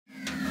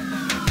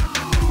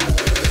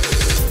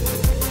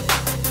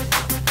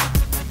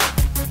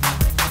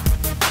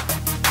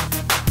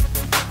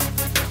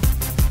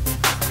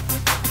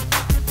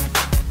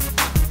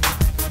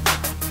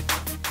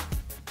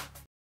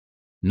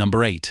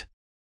Number 8.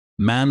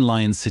 MAN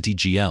Lion City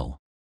GL.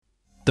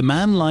 The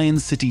MAN Lion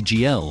City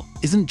GL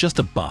isn't just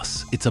a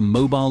bus, it's a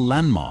mobile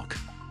landmark.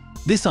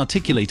 This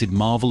articulated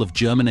marvel of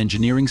German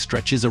engineering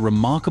stretches a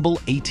remarkable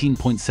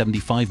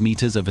 18.75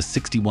 meters over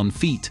 61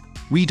 feet,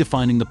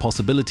 redefining the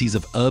possibilities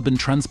of urban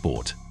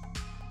transport.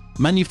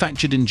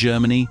 Manufactured in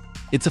Germany,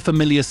 it's a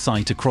familiar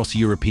sight across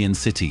European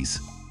cities,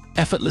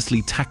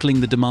 effortlessly tackling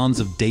the demands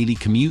of daily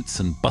commutes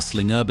and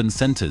bustling urban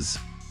centers.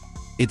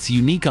 Its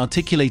unique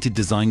articulated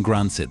design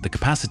grants it the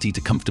capacity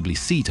to comfortably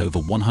seat over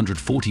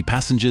 140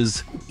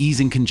 passengers,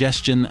 easing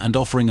congestion and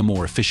offering a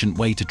more efficient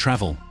way to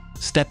travel.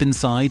 Step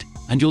inside,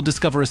 and you'll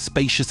discover a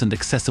spacious and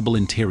accessible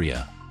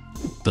interior.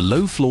 The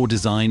low-floor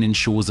design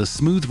ensures a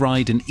smooth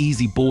ride and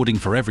easy boarding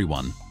for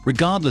everyone,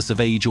 regardless of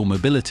age or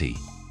mobility.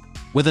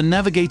 Whether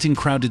navigating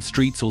crowded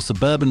streets or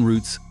suburban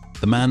routes,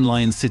 the MAN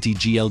Lion City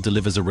GL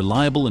delivers a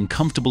reliable and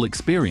comfortable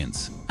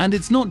experience. And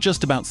it's not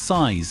just about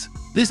size.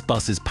 This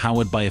bus is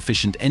powered by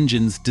efficient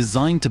engines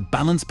designed to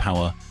balance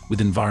power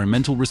with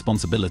environmental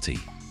responsibility.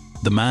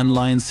 The MAN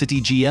Lion City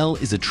GL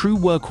is a true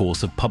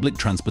workhorse of public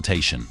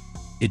transportation.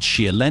 Its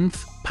sheer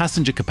length,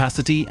 passenger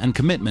capacity, and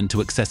commitment to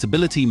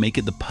accessibility make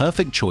it the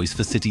perfect choice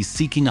for cities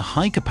seeking a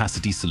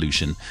high-capacity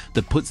solution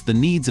that puts the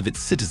needs of its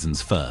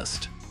citizens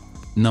first.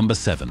 Number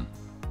 7.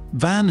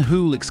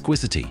 Hool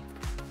ExquiCity.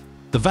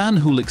 The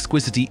Hool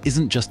ExquiCity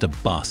isn't just a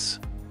bus,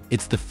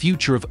 it's the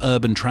future of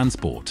urban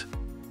transport.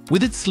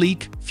 With its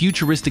sleek,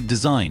 futuristic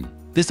design,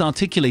 this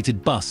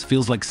articulated bus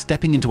feels like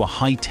stepping into a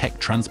high-tech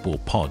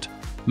transport pod.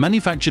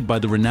 Manufactured by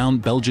the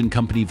renowned Belgian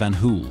company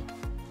Hool,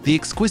 the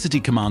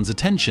ExquiCity commands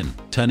attention,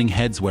 turning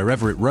heads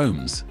wherever it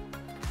roams.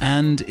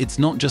 And it's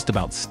not just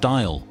about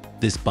style,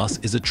 this bus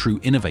is a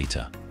true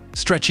innovator.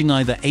 Stretching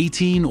either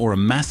 18 or a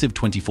massive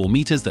 24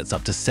 meters that's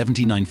up to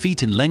 79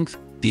 feet in length,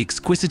 the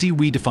ExquiCity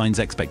redefines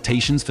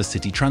expectations for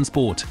city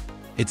transport.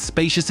 Its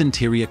spacious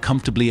interior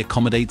comfortably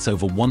accommodates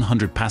over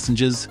 100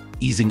 passengers,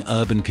 easing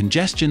urban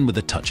congestion with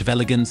a touch of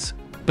elegance,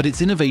 but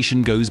its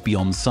innovation goes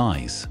beyond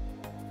size.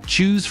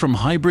 Choose from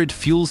hybrid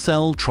fuel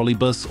cell,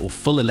 trolleybus, or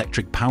full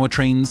electric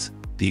powertrains,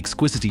 the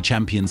ExquiCity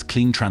champions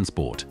clean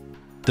transport.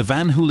 The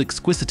Hool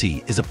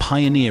ExquiCity is a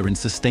pioneer in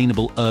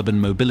sustainable urban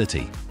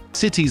mobility.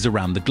 Cities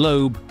around the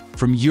globe,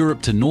 from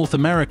Europe to North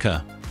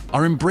America,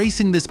 are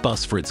embracing this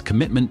bus for its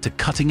commitment to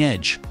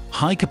cutting-edge,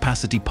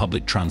 high-capacity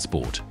public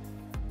transport.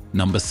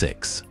 Number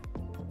 6.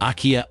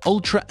 Akia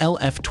Ultra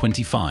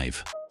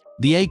LF25.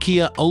 The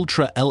Akia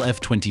Ultra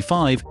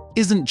LF25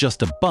 isn't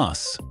just a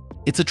bus,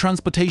 it's a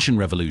transportation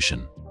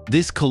revolution.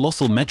 This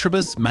colossal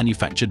metrobus,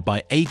 manufactured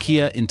by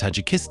Akia in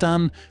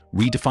Tajikistan,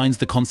 redefines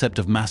the concept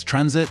of mass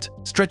transit,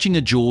 stretching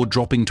a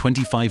jaw-dropping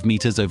 25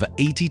 meters over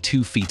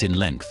 82 feet in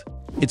length.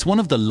 It's one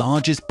of the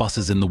largest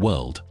buses in the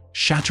world,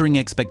 shattering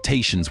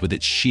expectations with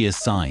its sheer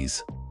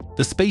size.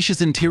 The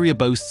spacious interior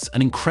boasts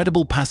an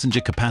incredible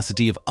passenger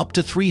capacity of up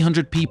to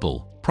 300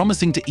 people,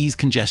 promising to ease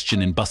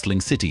congestion in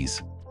bustling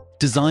cities.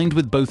 Designed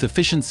with both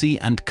efficiency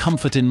and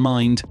comfort in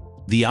mind,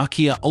 the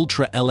Akia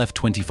Ultra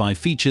LF25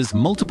 features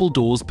multiple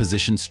doors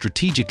positioned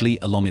strategically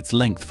along its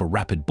length for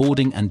rapid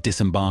boarding and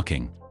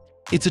disembarking.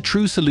 It's a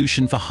true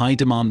solution for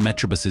high-demand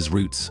metrobuses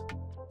routes.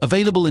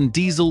 Available in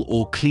diesel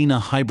or cleaner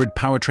hybrid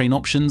powertrain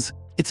options,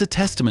 it's a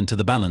testament to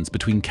the balance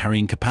between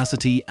carrying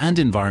capacity and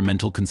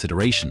environmental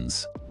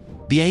considerations.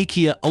 The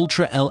Akia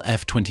Ultra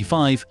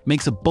LF25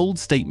 makes a bold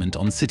statement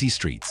on city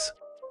streets.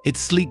 Its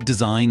sleek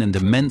design and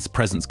immense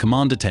presence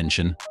command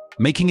attention,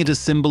 making it a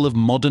symbol of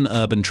modern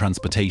urban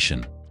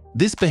transportation.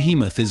 This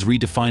behemoth is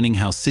redefining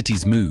how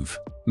cities move,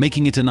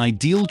 making it an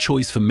ideal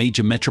choice for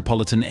major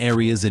metropolitan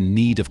areas in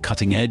need of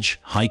cutting-edge,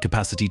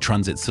 high-capacity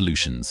transit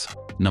solutions.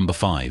 Number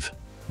 5.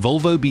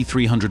 Volvo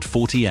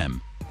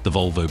B340M. The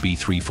Volvo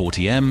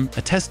B340M,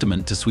 a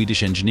testament to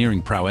Swedish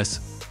engineering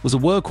prowess, was a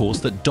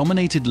workhorse that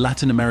dominated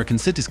Latin American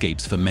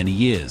cityscapes for many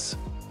years.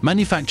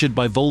 Manufactured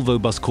by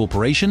Volvo Bus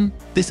Corporation,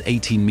 this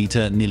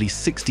 18-meter, nearly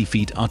 60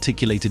 feet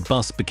articulated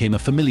bus became a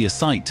familiar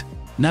sight,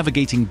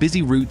 navigating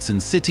busy routes in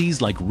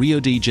cities like Rio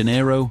de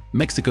Janeiro,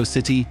 Mexico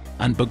City,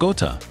 and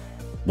Bogota.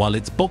 While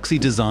its boxy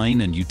design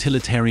and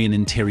utilitarian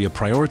interior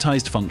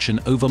prioritized function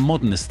over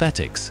modern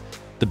aesthetics,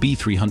 the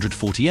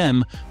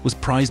B340M was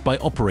prized by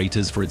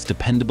operators for its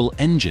dependable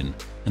engine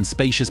and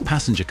spacious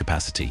passenger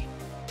capacity.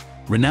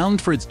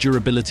 Renowned for its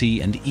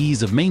durability and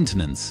ease of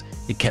maintenance,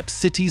 it kept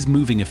cities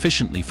moving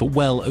efficiently for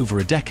well over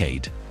a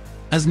decade.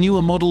 As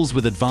newer models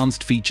with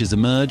advanced features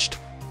emerged,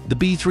 the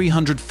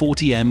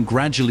B340M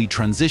gradually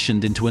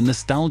transitioned into a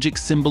nostalgic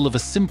symbol of a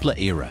simpler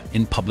era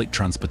in public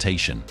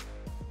transportation.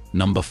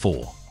 Number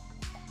 4.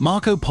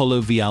 Marco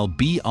Polo Viale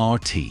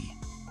BRT.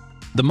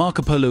 The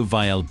Marco Polo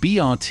Viale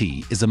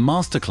BRT is a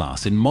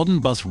masterclass in modern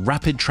bus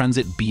rapid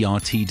transit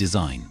BRT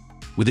design.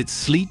 With its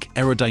sleek,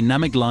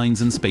 aerodynamic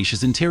lines and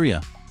spacious interior,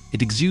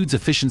 it exudes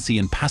efficiency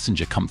and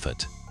passenger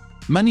comfort.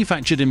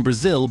 Manufactured in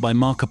Brazil by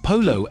Marco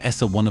Polo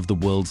SA, one of the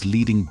world's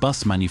leading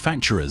bus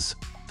manufacturers,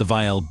 the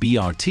Viale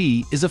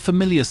BRT is a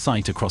familiar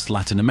sight across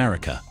Latin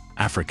America,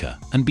 Africa,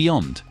 and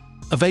beyond.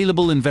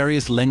 Available in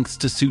various lengths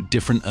to suit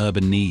different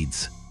urban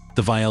needs,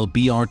 The Viale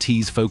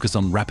BRT's focus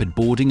on rapid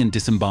boarding and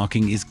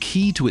disembarking is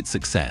key to its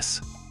success.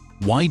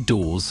 Wide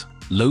doors,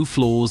 low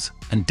floors,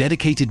 and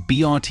dedicated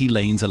BRT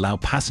lanes allow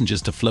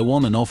passengers to flow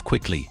on and off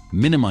quickly,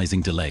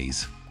 minimizing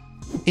delays.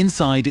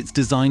 Inside, it's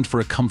designed for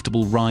a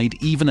comfortable ride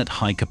even at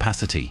high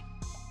capacity.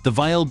 The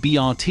Viale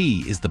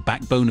BRT is the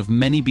backbone of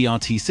many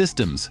BRT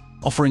systems,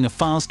 offering a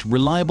fast,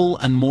 reliable,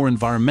 and more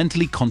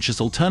environmentally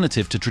conscious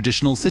alternative to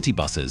traditional city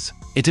buses.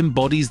 It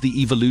embodies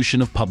the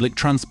evolution of public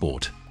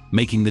transport,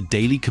 making the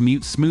daily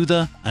commute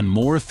smoother and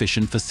more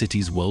efficient for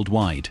cities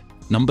worldwide.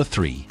 Number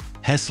 3.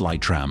 Hess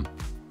LighTram.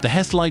 The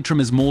Hess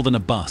LighTram is more than a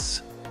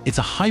bus. It's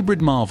a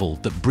hybrid marvel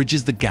that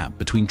bridges the gap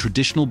between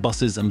traditional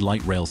buses and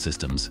light rail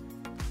systems.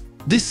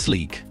 This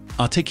sleek,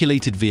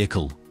 articulated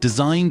vehicle,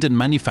 designed and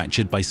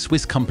manufactured by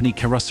Swiss company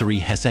Carrosserie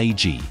Hess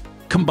AG,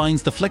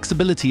 combines the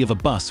flexibility of a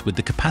bus with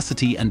the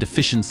capacity and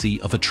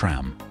efficiency of a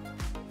tram.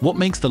 What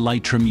makes the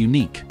LighTram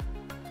unique?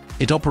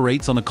 It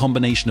operates on a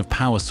combination of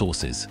power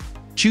sources.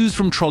 Choose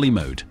from trolley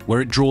mode,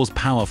 where it draws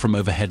power from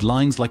overhead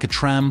lines like a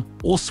tram,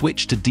 or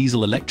switch to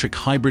diesel-electric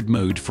hybrid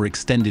mode for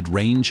extended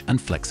range and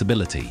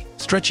flexibility.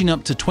 Stretching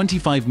up to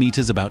 25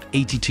 meters, about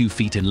 82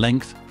 feet in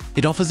length,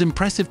 it offers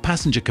impressive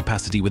passenger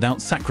capacity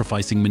without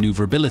sacrificing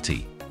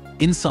maneuverability.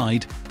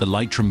 Inside, the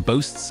LighTram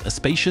boasts a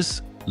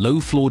spacious,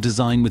 low-floor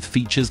design with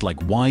features like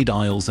wide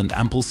aisles and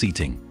ample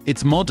seating.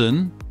 Its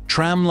modern,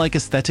 tram-like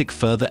aesthetic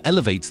further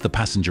elevates the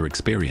passenger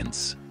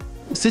experience.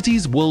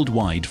 Cities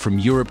worldwide, from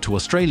Europe to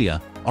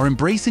Australia, are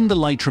embracing the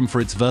LighTram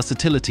for its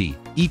versatility,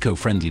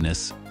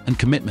 eco-friendliness, and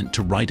commitment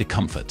to rider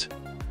comfort.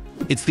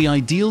 It's the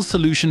ideal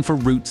solution for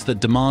routes that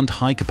demand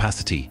high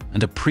capacity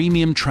and a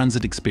premium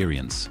transit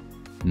experience.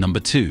 Number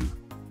 2.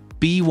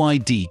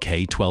 BYD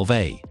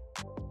K12-A.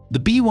 The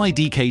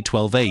BYD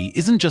K12-A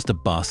isn't just a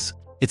bus,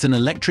 it's an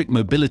electric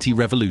mobility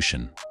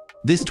revolution.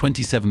 This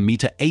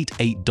 27-meter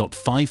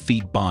 8.5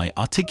 feet by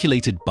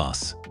articulated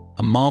bus,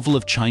 a marvel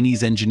of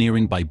Chinese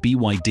engineering by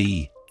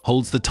BYD,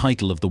 holds the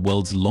title of the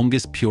world's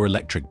longest pure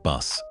electric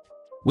bus.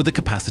 With a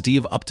capacity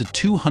of up to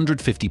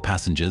 250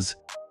 passengers,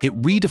 it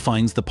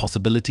redefines the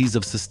possibilities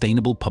of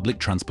sustainable public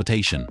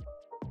transportation.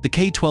 The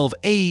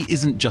K12-A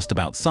isn't just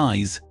about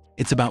size,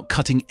 it's about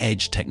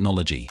cutting-edge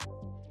technology.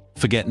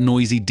 Forget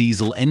noisy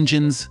diesel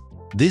engines.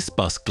 This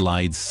bus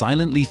glides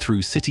silently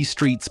through city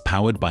streets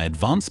powered by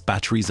advanced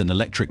batteries and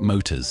electric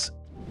motors.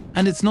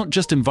 And it's not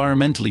just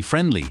environmentally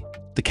friendly.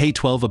 The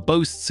K12-A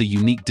boasts a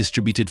unique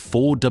distributed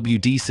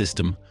 4WD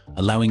system,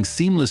 allowing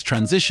seamless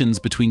transitions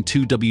between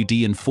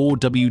 2WD and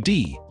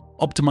 4WD,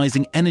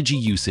 optimizing energy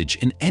usage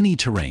in any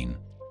terrain.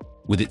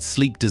 With its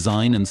sleek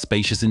design and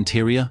spacious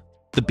interior,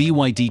 the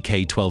BYD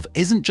K12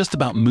 isn't just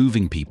about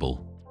moving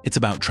people, it's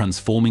about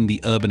transforming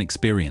the urban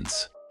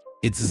experience.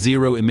 Its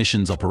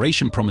zero-emissions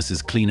operation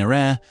promises cleaner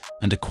air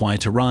and a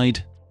quieter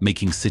ride,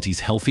 making cities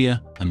healthier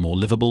and more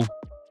livable.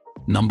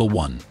 Number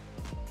 1.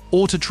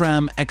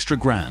 Autotram Extra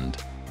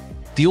Grand.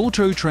 The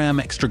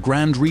Autotram Extra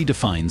Grand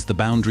redefines the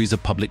boundaries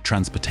of public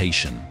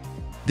transportation.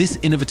 This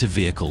innovative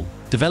vehicle,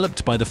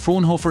 developed by the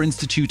Fraunhofer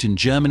Institute in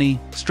Germany,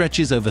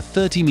 stretches over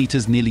 30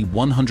 meters, nearly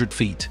 100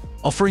 feet,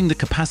 offering the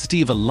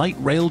capacity of a light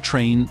rail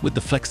train with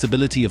the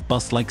flexibility of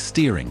bus-like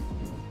steering.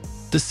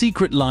 The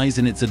secret lies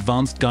in its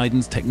advanced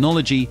guidance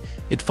technology.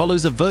 It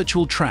follows a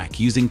virtual track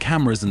using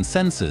cameras and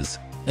sensors,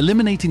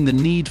 eliminating the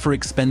need for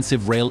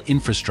expensive rail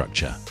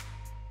infrastructure.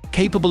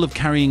 Capable of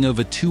carrying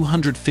over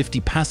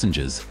 250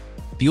 passengers,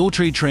 the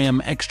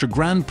Autotram Extra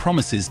Grand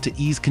promises to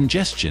ease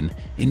congestion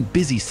in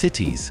busy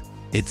cities.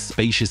 Its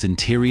spacious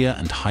interior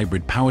and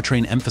hybrid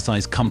powertrain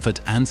emphasize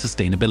comfort and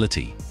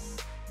sustainability.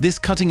 This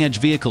cutting-edge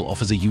vehicle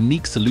offers a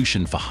unique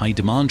solution for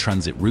high-demand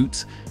transit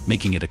routes,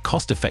 making it a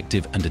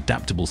cost-effective and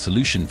adaptable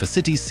solution for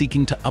cities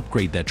seeking to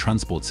upgrade their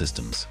transport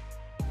systems.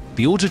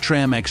 The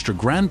Autotram Extra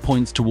Grand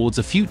points towards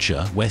a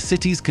future where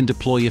cities can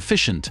deploy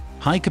efficient,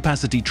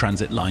 high-capacity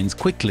transit lines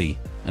quickly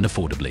and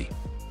affordably.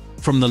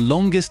 From the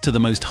longest to the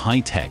most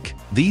high-tech,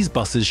 these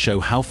buses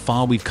show how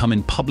far we've come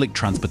in public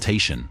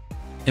transportation.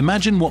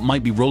 Imagine what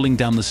might be rolling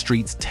down the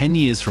streets 10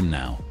 years from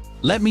now.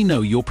 Let me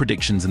know your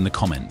predictions in the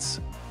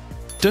comments.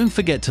 Don't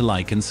forget to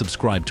like and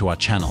subscribe to our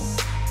channel.